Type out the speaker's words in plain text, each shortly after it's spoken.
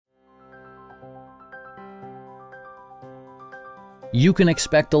You can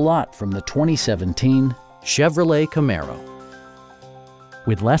expect a lot from the 2017 Chevrolet Camaro.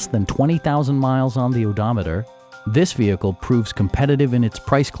 With less than 20,000 miles on the odometer, this vehicle proves competitive in its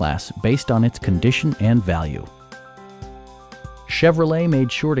price class based on its condition and value. Chevrolet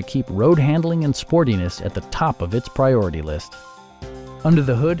made sure to keep road handling and sportiness at the top of its priority list. Under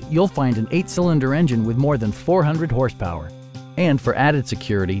the hood, you'll find an 8-cylinder engine with more than 400 horsepower. And for added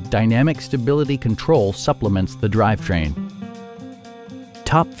security, dynamic stability control supplements the drivetrain.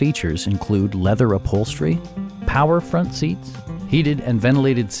 Top features include leather upholstery, power front seats, heated and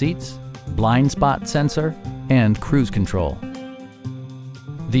ventilated seats, blind spot sensor, and cruise control.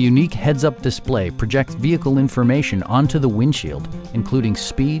 The unique heads-up display projects vehicle information onto the windshield, including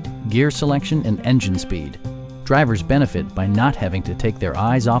speed, gear selection, and engine speed. Drivers benefit by not having to take their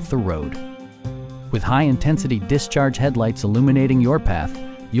eyes off the road. With high-intensity discharge headlights illuminating your path,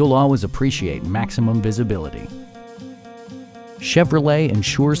 you'll always appreciate maximum visibility. Chevrolet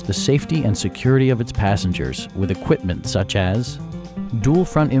ensures the safety and security of its passengers with equipment such as dual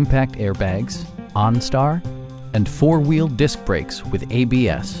front impact airbags, OnStar, and 4-wheel disc brakes with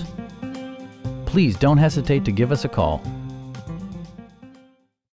ABS. Please don't hesitate to give us a call.